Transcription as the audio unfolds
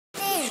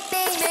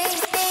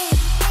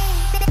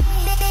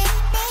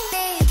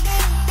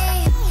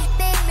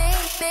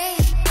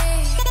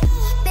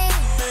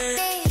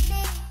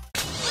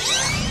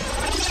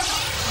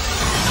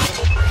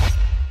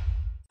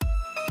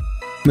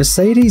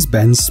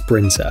Mercedes-Benz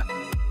Sprinter.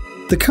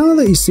 The car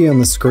that you see on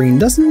the screen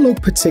doesn't look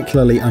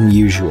particularly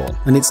unusual,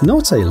 and it's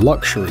not a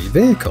luxury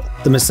vehicle.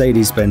 The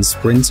Mercedes-Benz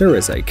Sprinter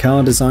is a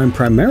car designed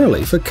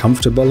primarily for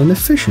comfortable and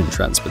efficient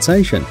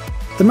transportation.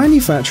 The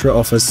manufacturer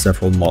offers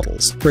several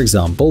models. For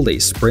example, the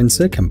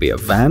Sprinter can be a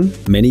van,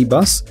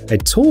 minibus, a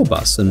tour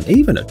bus, and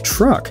even a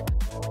truck.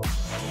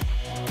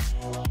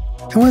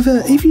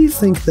 However, if you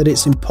think that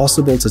it's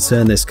impossible to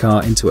turn this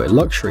car into a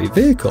luxury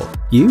vehicle,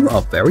 you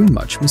are very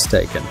much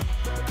mistaken.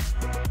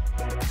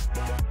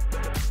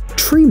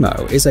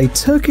 Trimo is a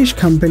Turkish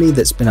company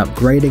that's been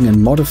upgrading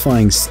and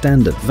modifying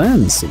standard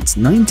vans since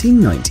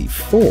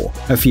 1994.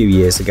 A few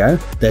years ago,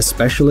 their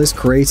specialists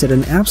created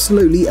an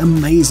absolutely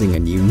amazing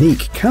and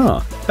unique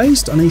car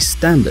based on a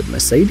standard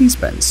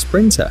Mercedes-Benz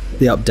Sprinter.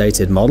 The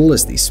updated model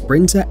is the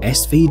Sprinter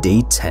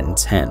SVD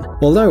 1010.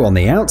 Although on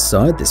the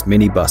outside this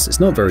minibus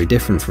is not very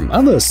different from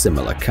other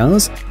similar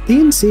cars, the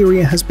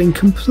interior has been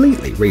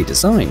completely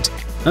redesigned.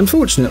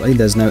 Unfortunately,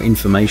 there's no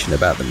information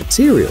about the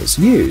materials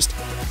used.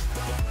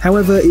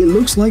 However, it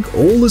looks like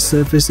all the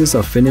surfaces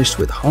are finished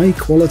with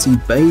high-quality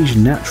beige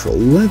natural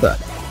leather.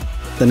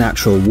 The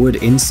natural wood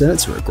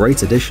inserts are a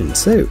great addition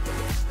too.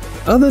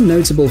 Other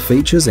notable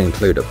features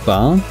include a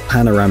bar,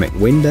 panoramic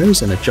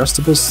windows, and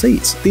adjustable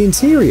seats. The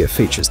interior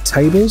features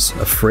tables,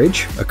 a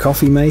fridge, a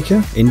coffee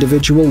maker,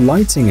 individual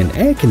lighting, and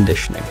air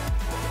conditioning.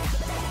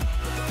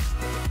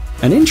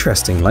 And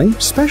interestingly,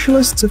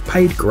 specialists have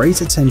paid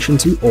great attention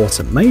to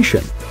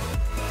automation.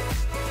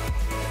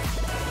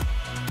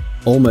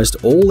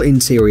 Almost all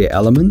interior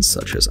elements,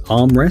 such as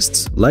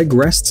armrests, leg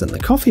rests, and the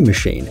coffee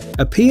machine,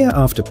 appear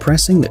after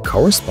pressing the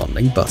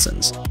corresponding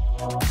buttons.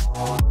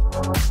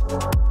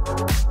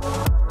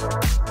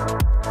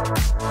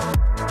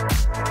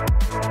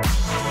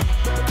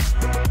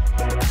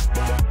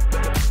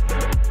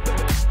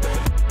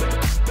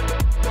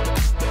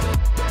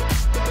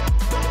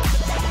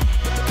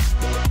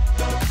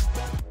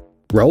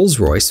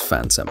 Rolls-Royce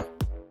Phantom.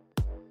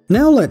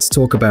 Now let's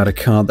talk about a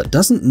car that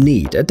doesn't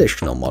need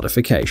additional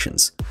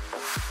modifications.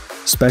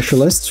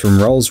 Specialists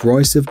from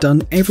Rolls-Royce have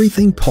done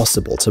everything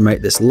possible to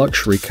make this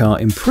luxury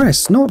car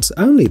impress not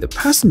only the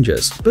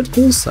passengers, but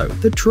also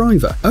the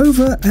driver,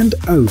 over and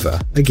over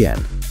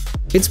again.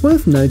 It's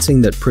worth noting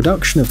that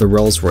production of the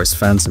Rolls-Royce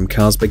Phantom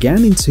cars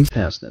began in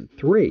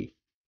 2003.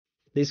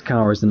 This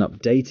car is an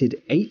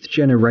updated 8th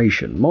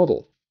generation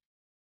model.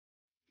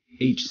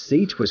 Each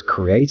seat was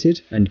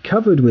created and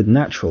covered with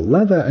natural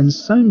leather and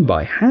sewn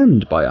by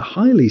hand by a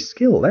highly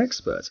skilled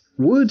expert.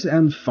 Wood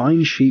and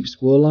fine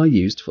sheep's wool are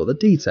used for the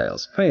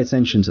details. Pay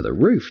attention to the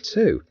roof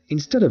too.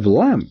 Instead of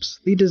lamps,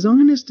 the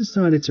designers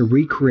decided to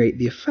recreate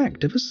the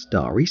effect of a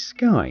starry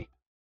sky.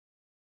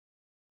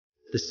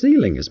 The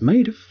ceiling is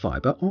made of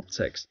fiber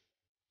optics.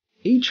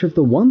 Each of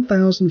the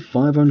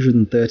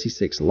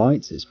 1,536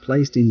 lights is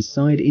placed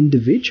inside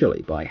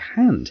individually by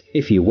hand.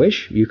 If you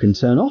wish, you can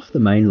turn off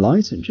the main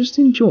light and just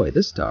enjoy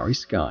the starry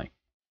sky.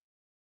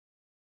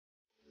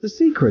 The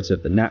secret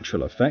of the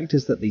natural effect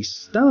is that these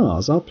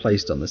stars are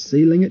placed on the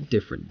ceiling at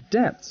different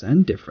depths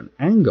and different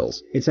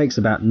angles. It takes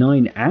about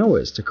 9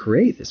 hours to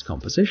create this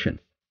composition.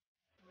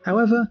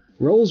 However,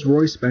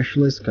 Rolls-Royce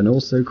specialists can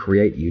also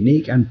create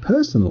unique and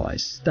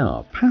personalized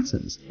star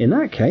patterns. In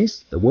that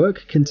case, the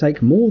work can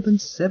take more than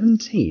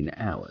 17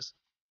 hours.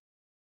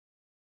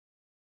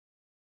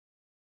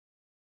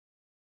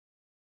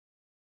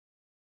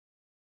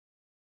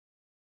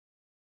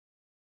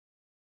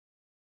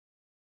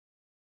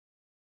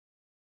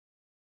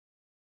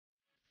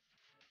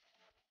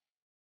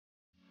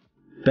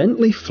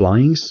 Bentley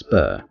Flying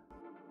Spur.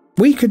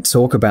 We could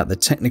talk about the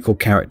technical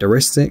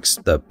characteristics,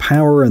 the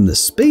power and the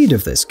speed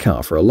of this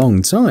car for a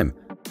long time.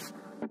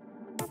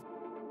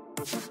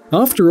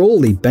 After all,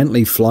 the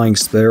Bentley Flying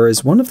Spur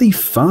is one of the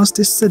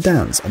fastest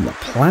sedans on the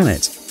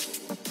planet.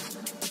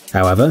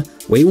 However,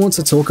 we want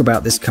to talk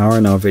about this car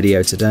in our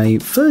video today,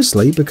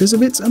 firstly because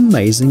of its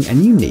amazing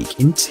and unique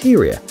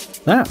interior.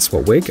 That's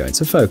what we're going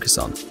to focus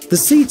on. The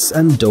seats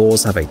and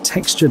doors have a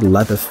textured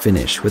leather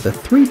finish with a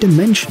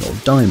 3-dimensional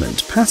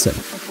diamond pattern.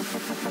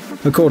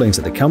 According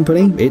to the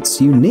company,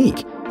 it's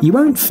unique. You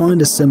won't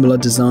find a similar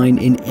design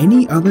in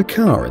any other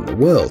car in the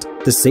world.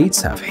 The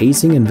seats have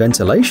heating and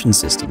ventilation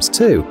systems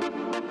too.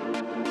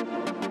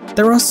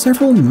 There are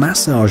several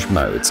massage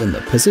modes and the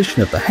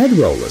position of the head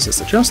rollers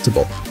is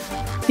adjustable.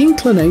 The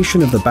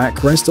inclination of the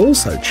backrest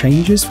also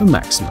changes for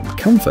maximum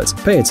comfort.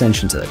 Pay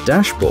attention to the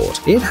dashboard.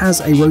 It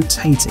has a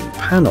rotating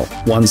panel.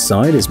 One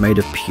side is made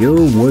of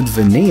pure wood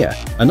veneer,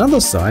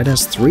 another side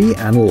has 3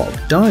 analog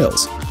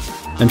dials.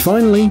 And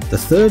finally, the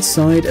third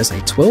side is a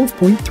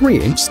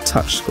 12.3-inch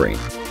touchscreen.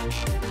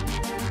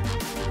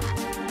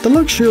 The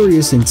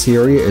luxurious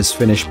interior is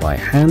finished by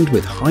hand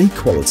with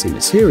high-quality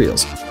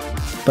materials.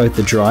 Both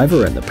the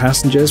driver and the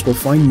passengers will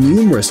find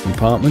numerous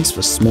compartments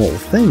for small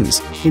things,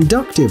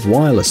 inductive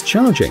wireless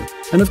charging,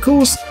 and of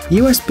course,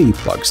 USB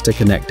plugs to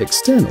connect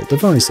external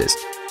devices.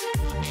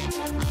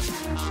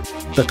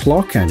 The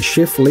clock and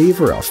shift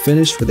lever are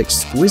finished with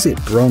exquisite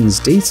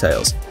bronze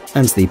details,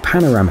 and the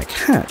panoramic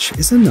hatch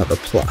is another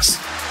plus.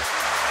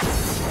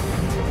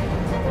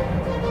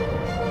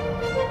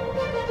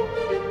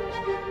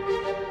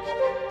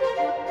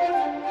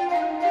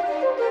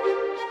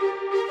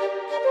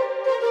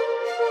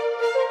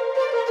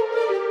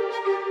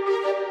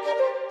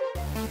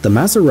 The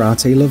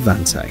Maserati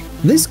Levante.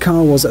 This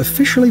car was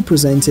officially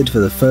presented for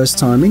the first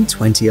time in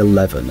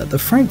 2011 at the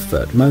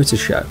Frankfurt Motor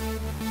Show.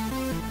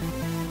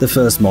 The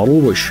first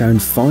model was shown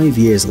 5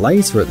 years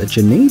later at the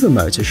Geneva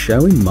Motor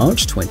Show in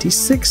March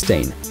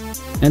 2016.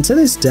 And to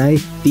this day,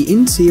 the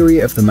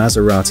interior of the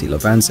Maserati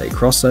Levante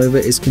crossover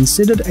is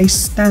considered a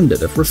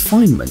standard of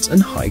refinement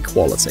and high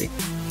quality.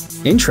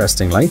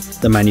 Interestingly,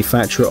 the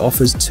manufacturer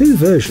offers two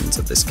versions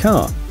of this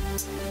car.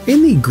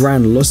 In the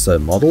Gran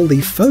Lusso model, the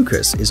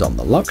focus is on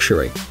the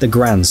luxury. The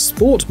Gran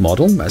Sport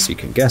model, as you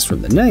can guess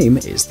from the name,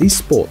 is the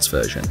sports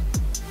version.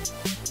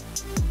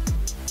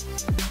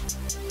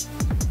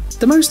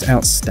 The most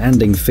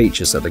outstanding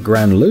features of the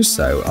Gran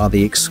Lusso are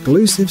the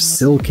exclusive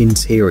silk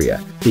interior,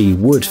 the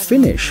wood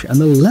finish, and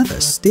the leather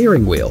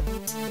steering wheel.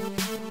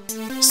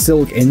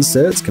 Silk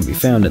inserts can be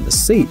found in the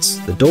seats,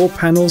 the door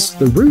panels,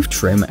 the roof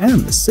trim,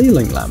 and the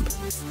ceiling lamp.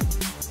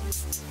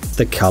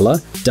 The color,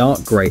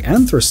 dark grey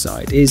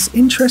anthracite, is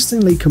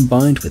interestingly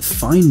combined with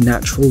fine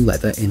natural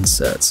leather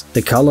inserts.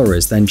 The color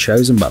is then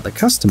chosen by the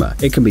customer.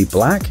 It can be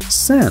black,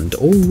 sand,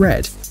 or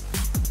red.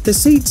 The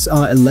seats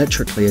are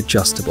electrically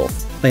adjustable.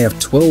 They have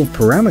 12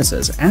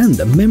 parameters and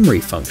a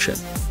memory function.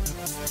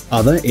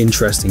 Other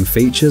interesting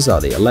features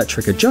are the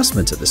electric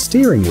adjustment of the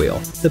steering wheel,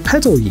 the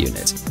pedal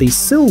unit, the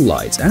sill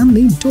light, and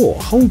the door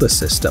holder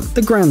system.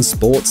 The Gran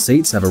Sport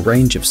seats have a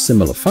range of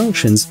similar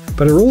functions,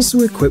 but are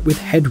also equipped with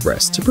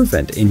headrests to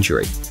prevent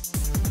injury.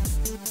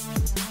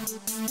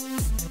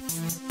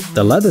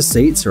 The leather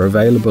seats are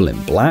available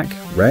in black,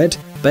 red,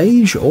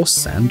 beige, or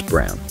sand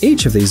brown.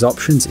 Each of these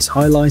options is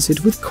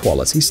highlighted with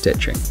quality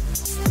stitching.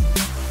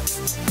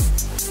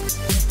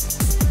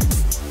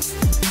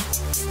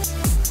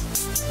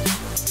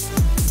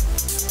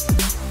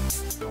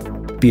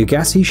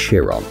 Bugatti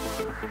Chiron.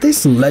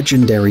 This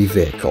legendary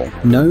vehicle,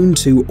 known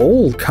to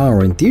all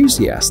car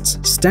enthusiasts,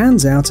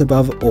 stands out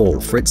above all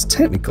for its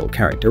technical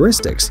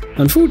characteristics.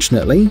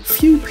 Unfortunately,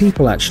 few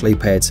people actually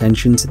pay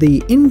attention to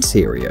the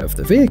interior of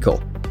the vehicle.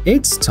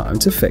 It's time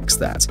to fix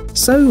that.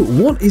 So,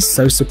 what is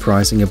so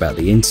surprising about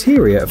the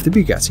interior of the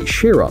Bugatti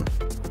Chiron?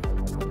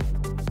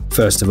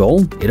 First of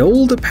all, it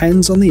all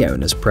depends on the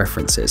owner's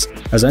preferences,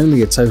 as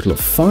only a total of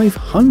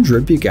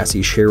 500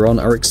 Bugatti Chiron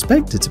are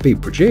expected to be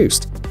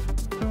produced.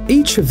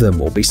 Each of them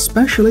will be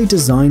specially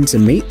designed to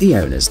meet the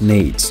owner's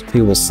needs,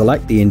 who will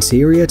select the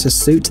interior to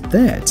suit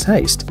their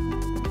taste.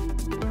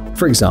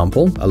 For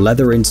example, a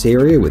leather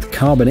interior with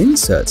carbon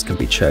inserts can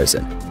be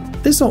chosen.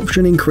 This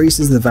option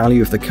increases the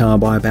value of the car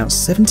by about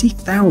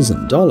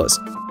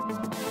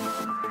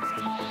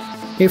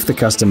 $70,000. If the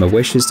customer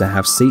wishes to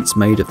have seats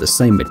made of the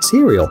same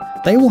material,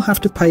 they will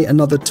have to pay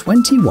another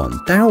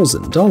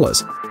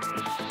 $21,000.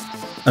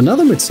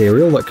 Another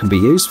material that can be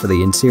used for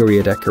the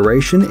interior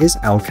decoration is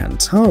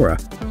Alcantara.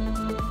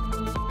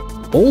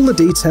 All the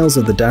details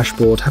of the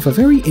dashboard have a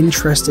very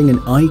interesting and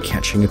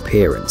eye-catching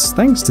appearance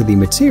thanks to the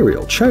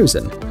material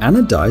chosen,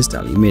 anodized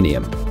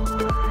aluminium.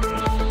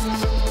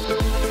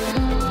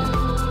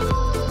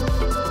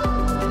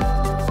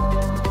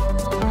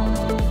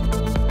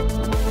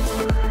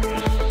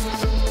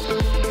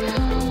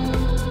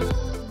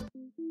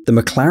 The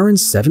McLaren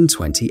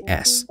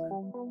 720S.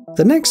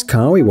 The next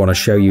car we want to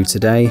show you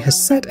today has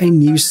set a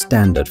new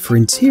standard for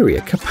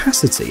interior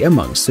capacity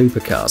among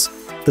supercars.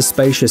 The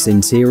spacious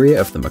interior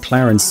of the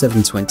McLaren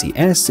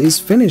 720S is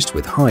finished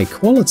with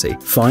high-quality,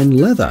 fine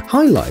leather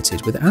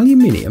highlighted with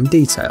aluminium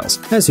details.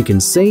 As you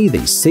can see,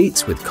 the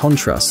seats with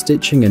contrast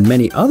stitching and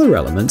many other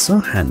elements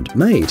are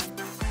handmade.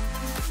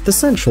 The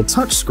central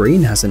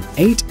touchscreen has an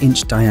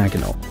 8-inch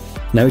diagonal.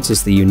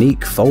 Notice the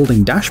unique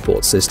folding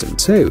dashboard system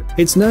too.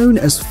 It's known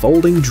as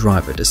folding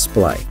driver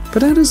display.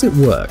 But how does it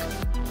work?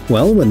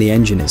 Well, when the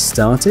engine is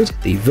started,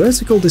 the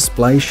vertical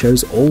display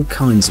shows all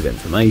kinds of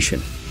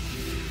information.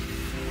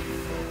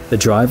 The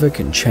driver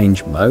can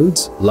change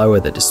modes, lower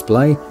the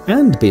display,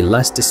 and be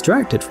less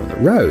distracted from the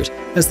road,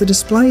 as the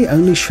display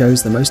only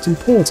shows the most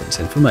important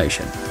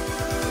information.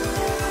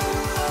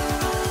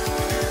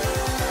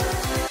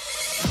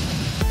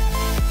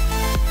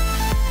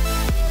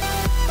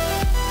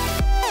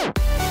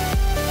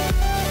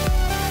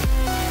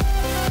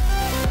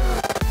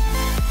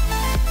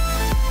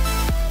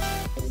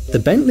 The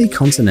Bentley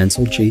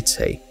Continental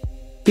GT.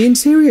 The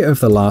interior of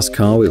the last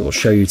car we will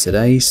show you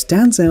today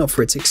stands out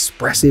for its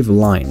expressive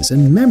lines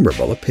and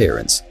memorable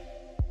appearance.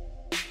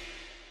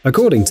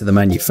 According to the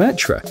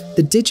manufacturer,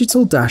 the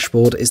digital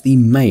dashboard is the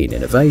main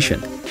innovation.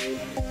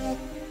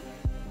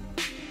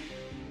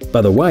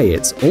 By the way,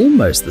 it's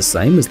almost the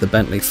same as the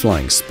Bentley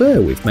Flying Spur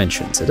we've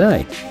mentioned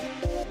today.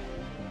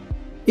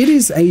 It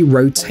is a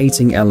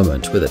rotating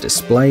element with a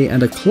display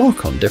and a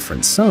clock on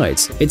different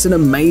sides. It's an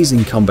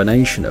amazing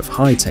combination of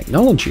high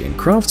technology and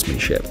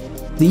craftsmanship.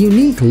 The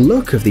unique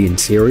look of the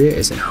interior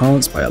is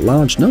enhanced by a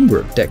large number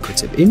of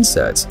decorative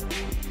inserts.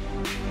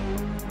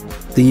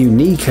 The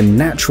unique and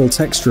natural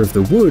texture of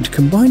the wood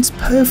combines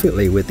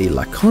perfectly with the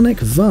laconic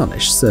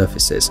varnished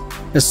surfaces.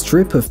 A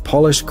strip of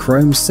polished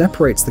chrome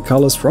separates the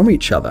colors from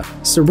each other,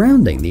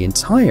 surrounding the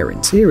entire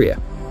interior.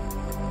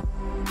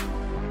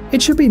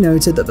 It should be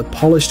noted that the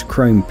polished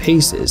chrome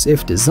pieces,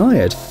 if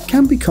desired,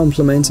 can be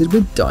complemented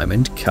with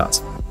diamond cut.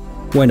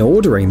 When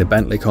ordering the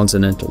Bentley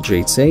Continental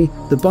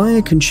GT, the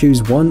buyer can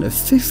choose one of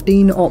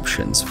 15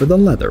 options for the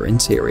leather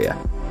interior.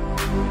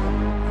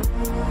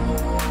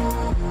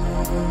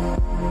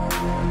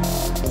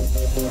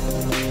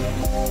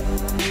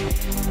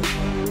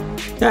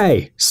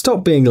 Hey,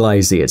 stop being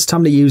lazy, it's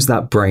time to use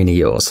that brain of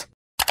yours.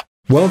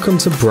 Welcome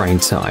to Brain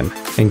Time.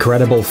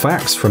 Incredible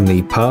facts from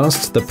the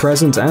past, the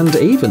present, and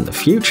even the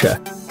future.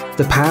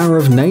 The power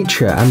of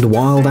nature and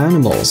wild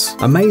animals,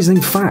 amazing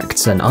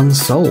facts and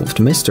unsolved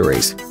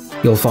mysteries.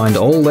 You'll find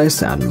all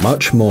this and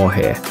much more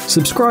here.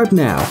 Subscribe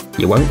now,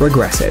 you won't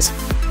regret it.